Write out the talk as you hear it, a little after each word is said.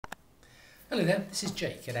Hello there, this is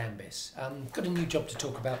Jake at Ambis. Got a new job to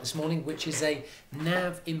talk about this morning, which is a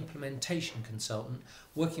NAV implementation consultant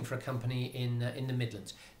working for a company in the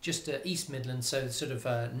Midlands, just East Midlands, so sort of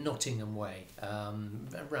Nottingham way,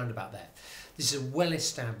 around about there. This is a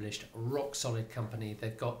well-established, rock-solid company.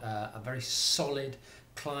 They've got a very solid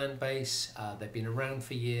client base. They've been around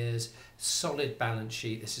for years, solid balance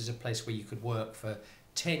sheet. This is a place where you could work for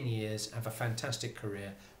 10 years, have a fantastic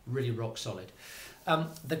career, really rock solid.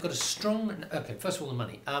 They've got a strong, okay, first of all the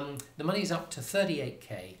money. The money is up to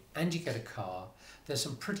 38k and you get a car. There's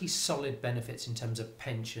some pretty solid benefits in terms of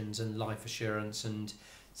pensions and life assurance and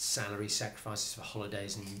salary sacrifices for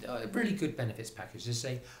holidays and really good benefits package. This is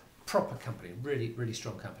a proper company, really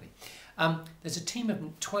strong company. There's a team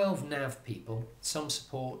of 12 NAV people, some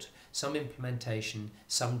support, some implementation,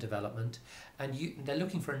 some development, and they're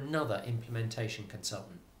looking for another implementation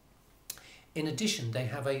consultant. In addition, they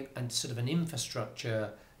have a sort of an infrastructure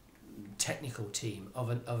technical team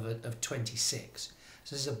of 26.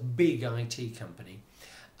 So this is a big IT company.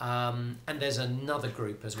 And there's another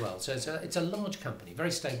group as well. So it's a large company,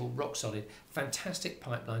 very stable, rock solid, fantastic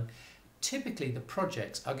pipeline. Typically, the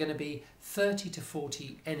projects are going to be 30 to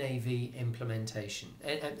 40 NAV implementation,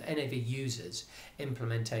 NAV users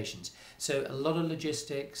implementations. So a lot of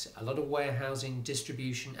logistics, a lot of warehousing,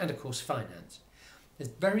 distribution, and of course finance.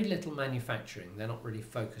 There's very little manufacturing. They're not really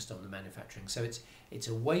focused on the manufacturing. So it's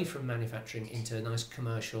away from manufacturing into a nice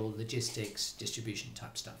commercial, logistics, distribution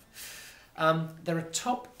type stuff. They're a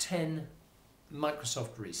top 10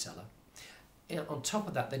 Microsoft reseller. On top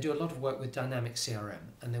of that, they do a lot of work with Dynamics CRM,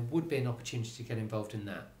 and there would be an opportunity to get involved in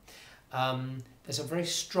that. There's a very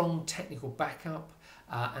strong technical backup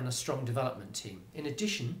and a strong development team. In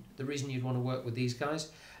addition, the reason you'd want to work with these guys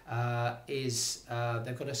is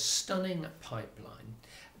they've got a stunning pipeline.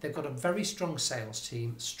 They've got a very strong sales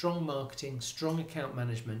team, strong marketing, strong account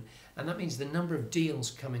management, and that means the number of deals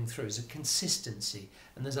coming through is a consistency,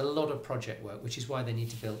 and there's a lot of project work, which is why they need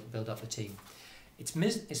to build up the team. It's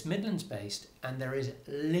Midlands based, and there is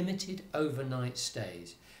limited overnight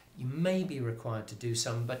stays. You may be required to do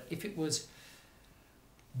some, but if it was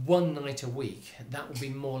one night a week, that would be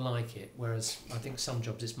more like it, whereas I think some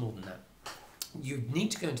jobs it's more than that. You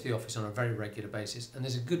need to go into the office on a very regular basis, and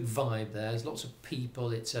there's a good vibe there. There's lots of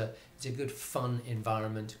people. It's a good fun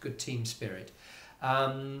environment, good team spirit.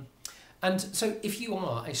 And so if you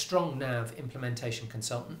are a strong NAV implementation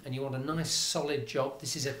consultant and you want a nice solid job,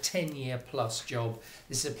 this is a 10-year plus job.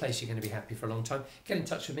 This is a place you're going to be happy for a long time. Get in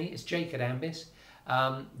touch with me. It's Jake at Ambis.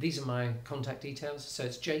 These are my contact details. So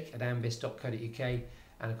it's jake@ambis.co.uk,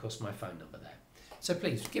 and of course my phone number there. So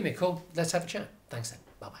please give me a call. Let's have a chat. Thanks then.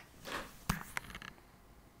 Bye-bye.